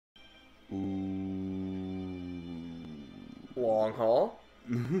Long haul.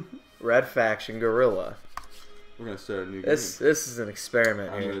 Red faction Guerrilla. We're gonna start a new game. This is an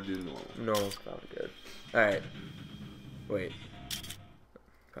experiment I'm here. gonna do normal. Normal's probably good. Alright. Wait.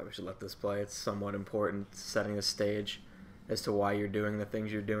 Probably should let this play. It's somewhat important, setting the stage as to why you're doing the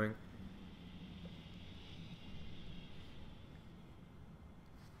things you're doing.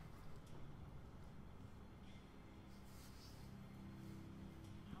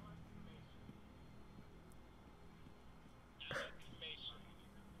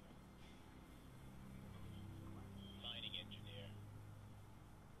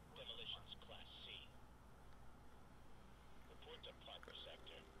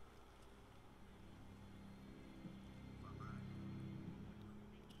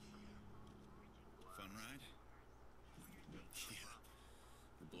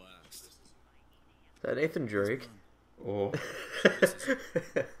 Is that Nathan Drake? Oh.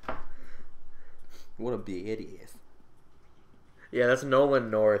 What a badass. Yeah, that's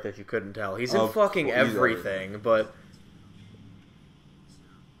Nolan North, if you couldn't tell. He's in fucking everything, but...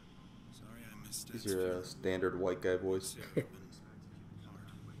 He's your standard white guy voice.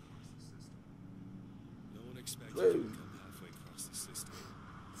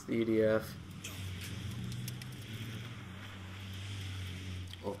 It's the EDF.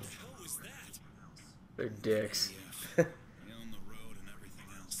 Oh. They're dicks. On the road and everything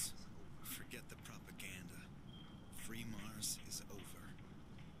else. Forget the propaganda. Free Mars is over.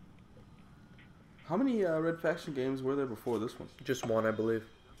 How many Red Faction games were there before this one? Just one, I believe.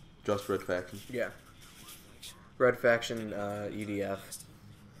 Just Red Faction? Yeah. Red Faction EDF.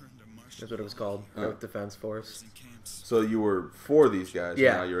 That's what it was called. Earth Defense Force. So you were for these guys,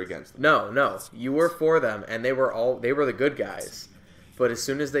 Yeah. and now you're against them. No. You were for them, and they were the good guys. But as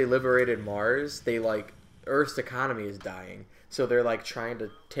soon as they liberated Mars, they Earth's economy is dying. So they're trying to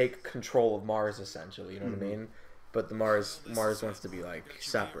take control of Mars essentially, you know what I mean? But the Mars wants to be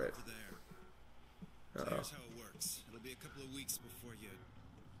separate. Here's how it works. It'll be a couple of weeks before you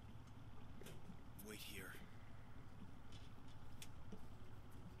wait here.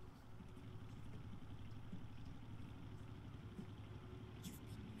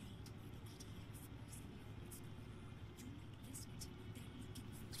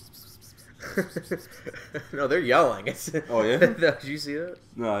 No, they're yelling. Oh yeah? Did you see that?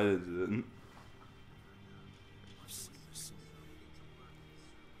 No, I didn't.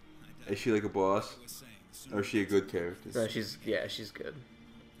 Is she like a boss? Or is she a good character? No, she's good.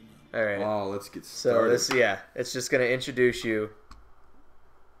 All right. Oh, let's get So started. it's just gonna introduce you.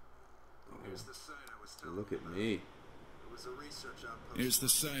 Look at me. Here's the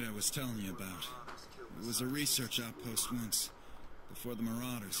site I was telling you about. It was a research outpost once, before the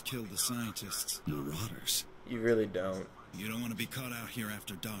Marauders killed the scientists. Marauders? You really don't. You don't want to be caught out here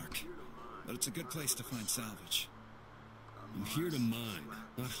after dark, but it's a good place to find salvage. I'm here to mine,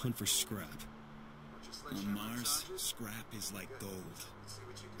 not hunt for scrap. On Mars, scrap is like gold.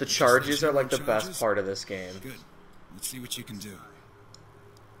 The charges are the best part of this game. Good. Let's see what you can do.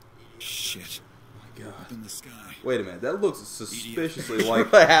 Shit. God. Up in the sky. Wait a minute, that looks suspiciously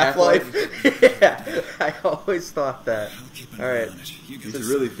like Half-Life. Yeah, I always thought that. Keep an All eye right. on it. You You can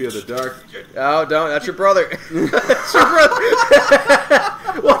really feel the dark. Oh, don't. That's your brother. That's your brother.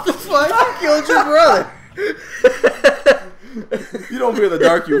 What the fuck? You killed your brother. You don't fear the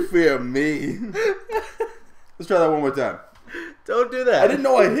dark, you fear me. Let's try that one more time. Don't do that. I didn't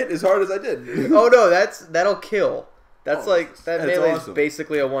know I hit as hard as I did. Oh no, that'll kill. That's that that's melee is awesome.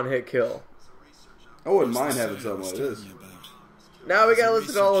 basically a one-hit kill. I wouldn't mind having something like this. Now we gotta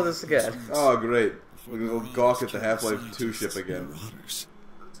listen to all of this again. Oh, great. We're gonna go gawk at the Half-Life 2 ship again. Marauders.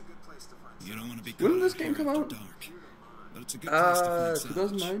 You don't want to be When did caught this out game here come after out? dark, but it's a good place to find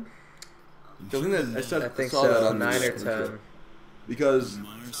salvage. 2009? I think saw that so. on 9 or the- 10. Because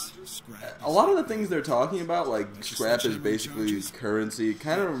Mars, scrap a lot of the things they're talking about, like scrap is basically currency,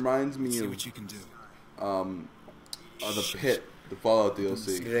 kind of reminds me see of what you can do. the Pit, the Fallout You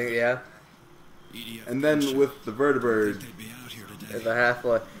DLC. think, yeah? EDF And then with the Vertibird, they'd be out here today. The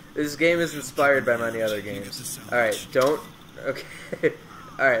Half-Life. This game is inspired by many other games. Alright, don't... Okay.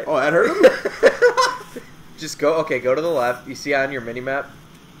 Alright. oh, that hurt him? Just go... Okay, go to the left. You see on your mini-map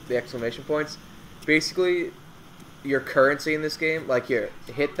the exclamation points? Basically, your currency in this game, here,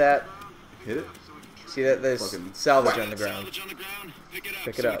 hit that. Hit it? See that there's Fucking- salvage on the ground. Salvage on the ground. Pick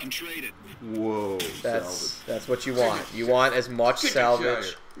it so up. we can trade it. Whoa. That's what you want. You want as much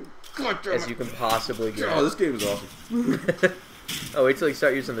salvage as you can possibly get. Oh, this game is awesome. Oh, wait till you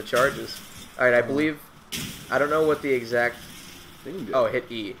start using the charges. Alright, I believe... I don't know what the exact... Thing did. Oh, hit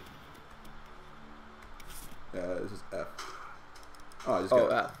E. This is F. Oh, I just Oh,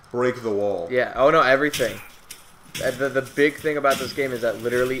 gotta break the wall. yeah. Oh no, everything. The big thing about this game is that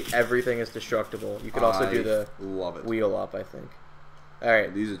literally everything is destructible. You could also do the love it. wheel up, I think. All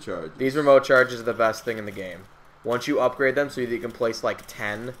right. These are charges. These remote charges are the best thing in the game. Once you upgrade them, so that you can place like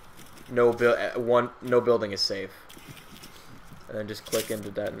 10, no building is safe. And then just click into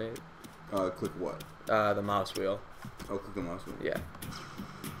detonate. Click what? The mouse wheel. Oh, click the mouse wheel. Yeah.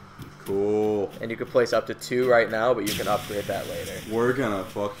 Cool. And you can place up to 2 right now, but you can upgrade that later. We're gonna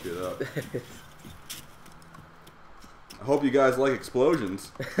fuck shit up. I hope you guys like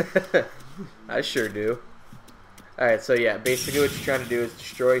explosions. I sure do. Alright, so yeah, basically what you're trying to do is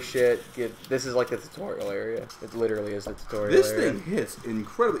destroy shit. This is like the tutorial area. It literally is the tutorial This area. thing hits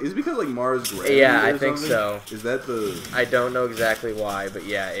incredibly. Is it because like Mars gravity? Yeah, I or think something? so. Is that the... I don't know exactly why, but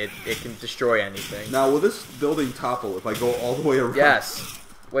yeah, it can destroy anything. Now, will this building topple if I go all the way around? Yes.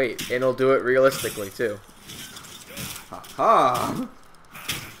 Wait, and it'll do it realistically, too. Ha!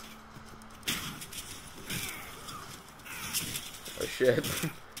 Oh, shit.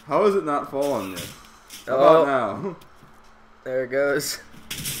 How is it not falling yet? How Oh. about now? There it goes.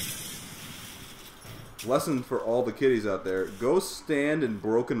 Lesson for all the kiddies out there. Go stand in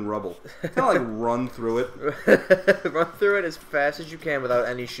broken rubble. Kind of like run through it. Run through it as fast as you can without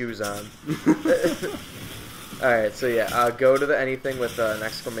any shoes on. Alright, so yeah, go to the anything with an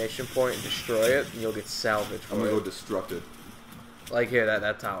exclamation point and destroy it, and you'll get salvage for I'm gonna it. go destructive. Like here,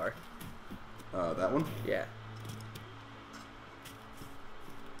 that tower. That one? Yeah.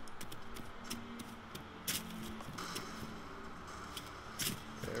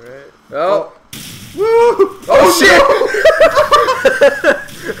 Alright. Oh! Woo! Oh, shit!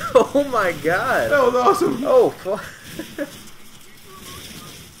 Oh my god! That was awesome! Oh, fuck.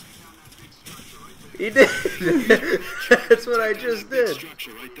 He did! That's what I just did.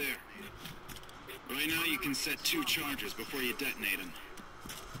 Structure right there. Right now you can set 2 charges before you detonate them.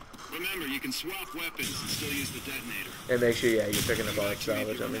 Remember, you can swap weapons and still use the detonator. And make sure, yeah, you're picking up all that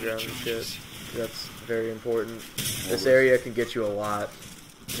salvage on the ground and shit. That's very important. This area can get you a lot.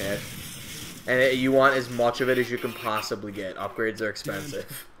 Cash. And you want as much of it as you can possibly get. Upgrades are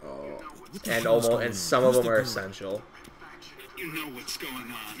expensive. Oh. And some of them are essential. You know what's going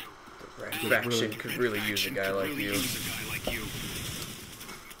on. The red faction could really use a guy like you.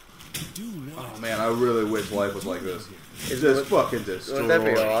 Oh man, I really wish life was like this. Is Just fucking destroy. Wouldn't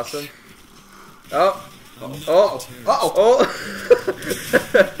that be awesome? Oh! Oh! Uh-oh.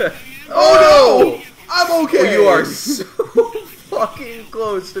 Oh! Oh no! I'm okay! Oh, you are so fucking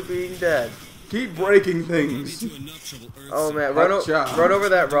close to being dead. Keep breaking things. Oh man, Hot run job. over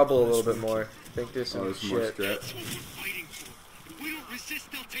that rubble a little bit more. I think there's some Oh, there's more shit. scrap. We don't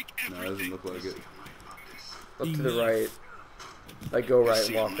resist, they'll take No, it everything. doesn't look like it. Look to the right. Like go right and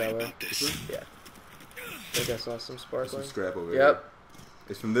See, walk I'm that right way. about this. Yeah. I think I saw some There's sparkling. some scrap over here. Yep.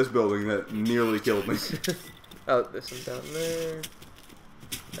 It's from this building that nearly killed me. Oh, there's some down there.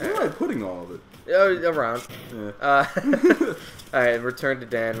 Where am I putting all of it? Oh, around. Yeah. Alright, return to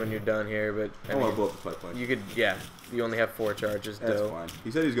Dan when you're done here, but I want to blow up the pipeline. you could, yeah, you only have 4 charges, That's dough. fine.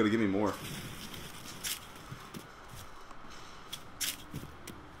 He said he's going to give me more.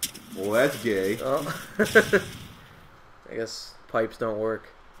 Well, that's gay. Oh. I guess pipes don't work.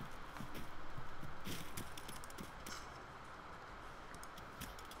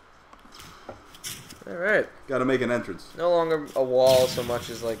 Alright. Gotta make an entrance. No longer a wall so much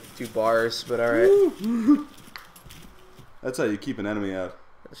as like 2 bars, but alright. That's how you keep an enemy out.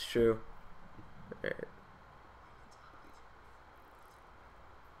 That's true. Alright.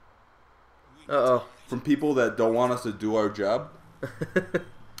 Uh-oh. From people that don't want us to do our job.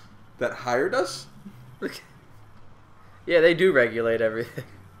 That hired us? Yeah, they do regulate everything.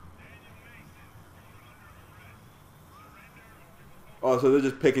 Oh, so they're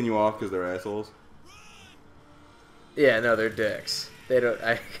just picking you off because they're assholes? Yeah, no, they're dicks. They don't.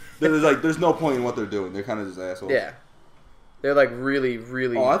 There's no point in what they're doing. They're kind of just assholes. Yeah, they're like really,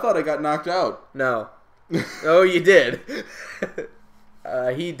 really. Oh, I thought I got knocked out. No. Oh, you did.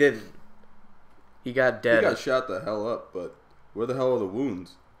 He didn't. He got dead. He got shot the hell up, but where the hell are the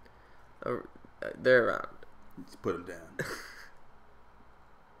wounds? They're around. Let's put him down.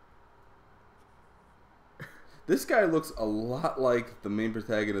 This guy looks a lot like the main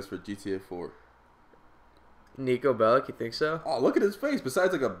protagonist for GTA 4. Nico Bellic, you think so? Oh, look at his face.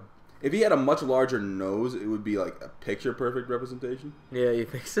 Besides, like if he had a much larger nose, it would be like a picture-perfect representation. Yeah, you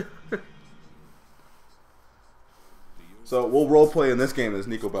think so? So we'll roleplay in this game as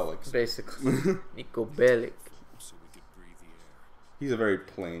Nico Bellic. Basically, Nico Bellic. He's a very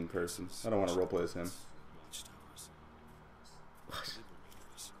plain person. I don't want to roleplay as him.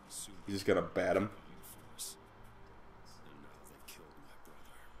 You just gotta bat him.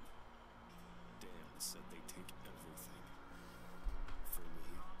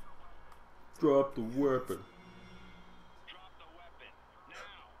 Drop the weapon. Drop the weapon. Now.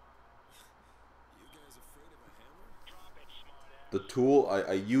 The tool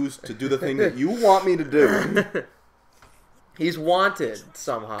I used to do the thing that you want me to do. He's wanted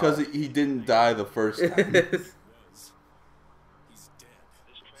somehow. Because he didn't die the first time.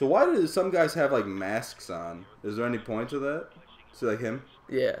 So why do some guys have like masks on? Is there any point to that? See, like him?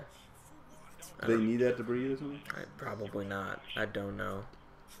 Yeah. Do they need that to breathe or something? Probably not. I don't know.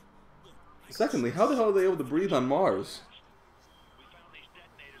 Secondly, how the hell are they able to breathe on Mars?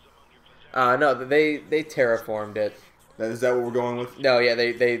 No, they terraformed it. Is that what we're going with? No, yeah,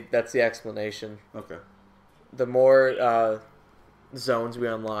 they that's the explanation. Okay. The more zones we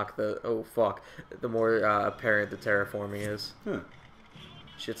unlock, the more apparent the terraforming is. Huh.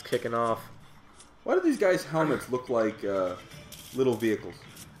 Shit's kicking off. Why do these guys' helmets look like little vehicles?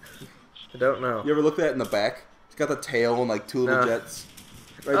 I don't know. You ever look at it in the back? It's got the tail and like two little jets.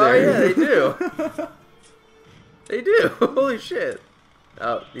 Right Oh there. yeah, they do. They do. Holy shit.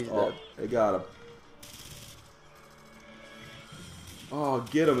 Oh, he's dead. They got him. Oh,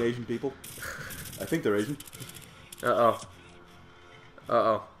 get him, Asian people. I think they're Asian. Uh-oh.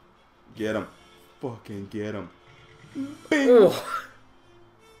 Uh-oh. Get him. Fucking get him. Ooh.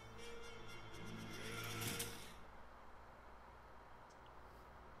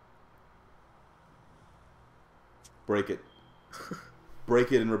 Break it.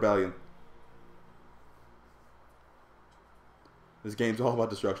 Break it in rebellion. This game's all about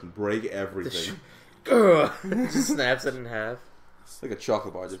destruction. Break everything. Just snaps it in half. It's like a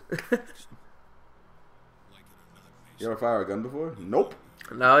chocolate bar. Just... You ever fire a gun before? Nope.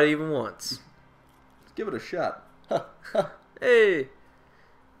 Not even once. Let's give it a shot. Hey.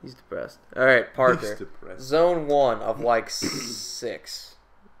 He's depressed. Alright, Parker. He's depressed. Zone 1 of like 6.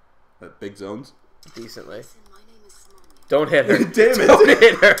 Big zones? Decently. Don't hit her. Damn it. Don't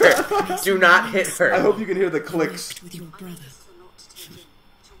hit her. Do not hit her. I hope you can hear the clicks. With your brother.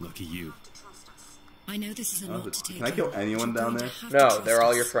 Lucky you. I know this is a lot to take. Can I kill anyone down there? No, they're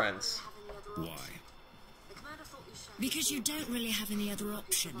all your friends. Why? Because you don't really have any other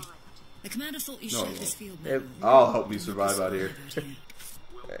option. The commander thought you No, shared this field. I'll help me survive out here.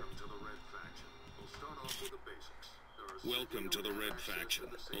 Welcome to the Red Faction.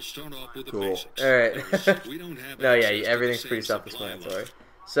 We'll start off with the Cool. basics. Alright. We don't have No, yeah, access to everything's the pretty same supply self-explanatory. line.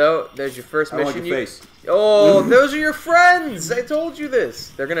 So, there's your first I don't mission. like your face. Oh, those are your friends! I told you this.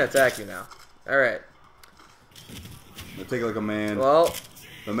 They're gonna attack you now. Alright. I take it like a man. Well,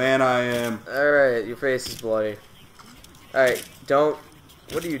 The man I am. alright, your face is bloody. Alright, don't...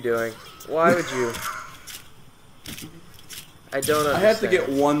 What are you doing? Why would you... I don't understand. I have to get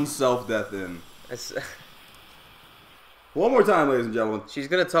one self-death in. One more time, ladies and gentlemen. She's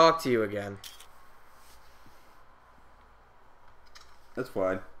gonna talk to you again. That's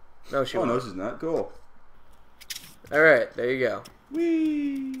fine. No, she Oh, won't. no, she's not. Cool. Alright, there you go.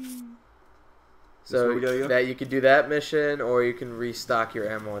 Whee! So where we gotta go? that you can do that mission, or you can restock your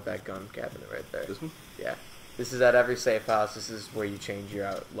ammo with that gun cabinet right there. This one? Yeah. This is at every safe house. This is where you change your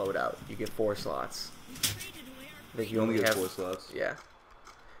loadout. You get 4 slots. I think You only get 4 slots. Yeah.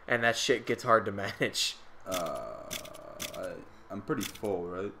 And that shit gets hard to manage. I'm pretty full,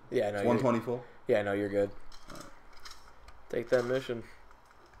 right? Yeah, no. It's 120 full? Yeah, no, you're good. Take that mission.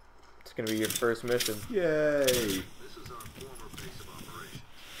 It's gonna be your first mission. Yay!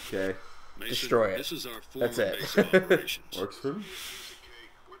 Okay. Mason, Destroy it. This is our former That's it. base of operations. Works for me.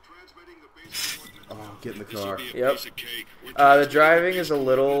 Oh, get in the car. This will be a Yep. piece of cake. We're The driving is a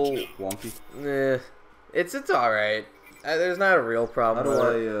little... Wonky. It's alright. There's not a real How problem do with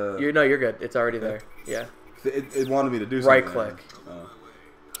I, it. You're good. It's already there. Yeah. It wanted me to do something. Right click. Oh.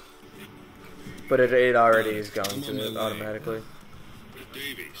 But it already is going to it automatically.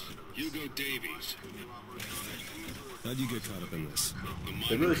 Davies. Hugo Davies. How'd you get caught up in this?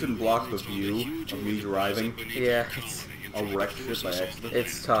 They really shouldn't block the view of me driving. Yeah, I'll wreck shit by accident.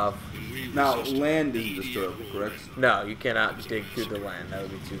 it's tough. Now, land isn't destroyable, correct? No, you cannot dig through the land. That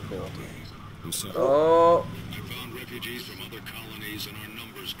would be too cool. I'm sorry. Oh, I found refugees from other colonies and our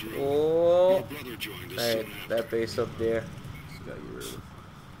numbers grew. oh. Your brother joined us Alright, soon that base up there. Just gotta get rid of it.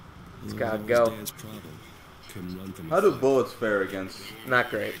 It's gotta That was go. Dan's problem. Couldn't run from How a do fight. bullets fare against? Not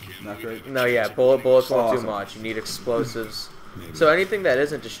great. Not great. No, yeah, bullets won't do Awesome. much. You need explosives. Maybe. So anything that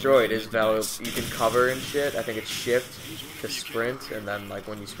isn't destroyed is valuable. You can cover and shit. I think it's shift to sprint, and then like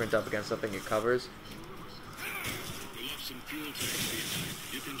when you sprint up against something, it covers. We left some fuel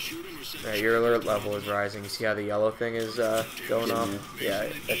tanks. You can shoot him or send Alright, your alert level is rising. You see how the yellow thing is going off? Yeah,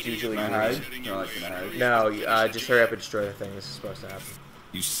 that's usually Can I green. hide? No, I can hide. No, just hurry up and destroy the thing. This is supposed to happen.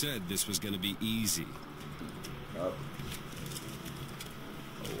 You said this was gonna be easy. Up.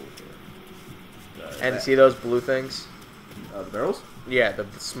 And see those blue things? The barrels? Yeah, the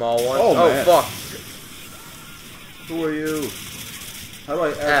small ones. Oh, Oh, man. fuck. Who are you? How do I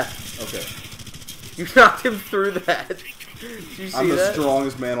F. Okay. You knocked him through that. Did you see I'm the that?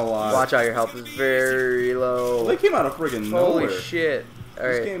 strongest man alive. Watch out, your health is very low. Well, they came out of friggin' nowhere. Holy shit. This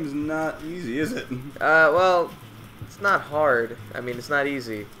Alright. game's not easy, is it? Well, it's not hard. I mean, it's not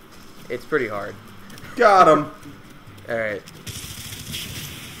easy. It's pretty hard. Got him. Alright.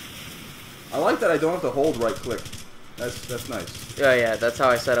 I like that I don't have to hold right click. That's nice. Oh yeah, that's how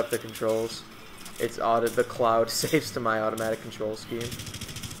I set up the controls. It's the cloud saves to my automatic control scheme.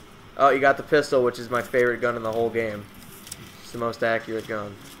 Oh, you got the pistol, which is my favorite gun in the whole game. It's the most accurate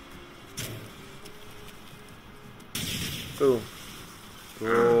gun. Boom.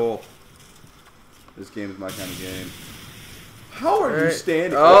 Cool. This game is my kind of game. How are you Alright.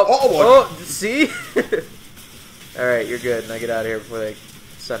 standing? Oh, see? Alright, you're good. Now get out of here before they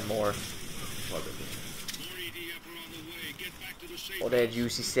send more. Oh, that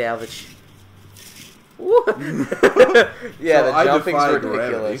juicy salvage. Woo. Yeah, So the I jumping's defy ridiculous.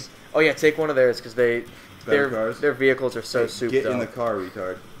 gravity. Oh yeah, take one of theirs because Cars? their vehicles are so souped Get up. in the car,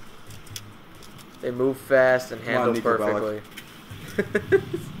 retard. They move fast and Come on, handle Nico perfectly.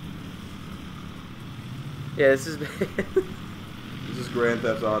 Yeah, this is This is Grand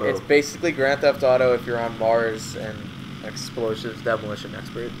Theft Auto. it's basically Grand Theft Auto if you're on Mars and explosives demolition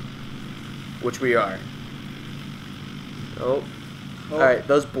expert, which we are. Oh. Alright,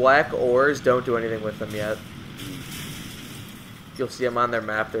 those black ores, don't do anything with them yet. You'll see them on their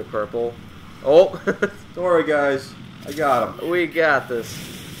map, they're purple. Oh! Don't worry, guys. I got him. We got this.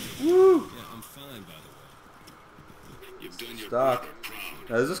 Woo! Yeah, I'm fine, by the way. You've done your Stock. brother proud.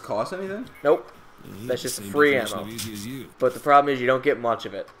 Now, does this cost anything? Nope. Yeah, he That's had just the same free definition ammo. of easy as you. But the problem is you don't get much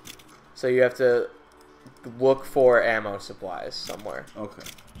of it. So you have to look for ammo supplies somewhere. Okay.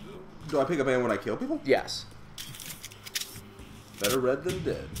 Do I pick up ammo when I kill people? Yes. Better red than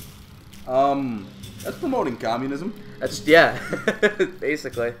dead. That's promoting communism. That's, yeah.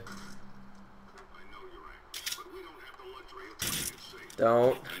 Basically.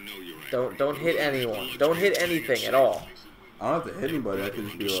 Don't. I know you're right. Don't hit anyone. Don't hit anything at all. I don't have to hit anybody. I can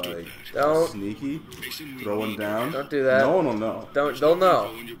just be like Don't. sneaky, throw one down. Don't do that. No one will know. Don't. They'll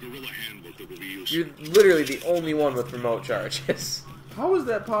know. In your Guerrilla handbook that will be useful. You're literally the only one with remote charges. How is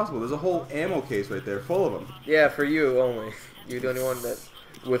that possible? There's a whole ammo case right there full of them. Yeah, for you only. You're the only one that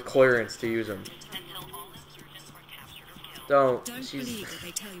with clearance to use them. Don't. Don't She's believe what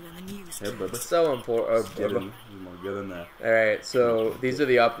they tell you on the news. Hey, brother. so important. Get in. Get in there. Alright, so these are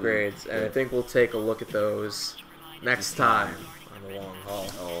the upgrades, and I think we'll take a look at those next time on the long haul.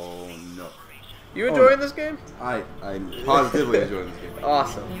 Oh no. You enjoying this game? I'm positively enjoying this game.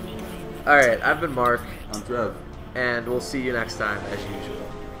 Awesome. Alright, I've been Mark, I'm Trev. and we'll see you next time as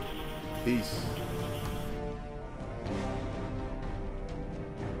usual. Peace.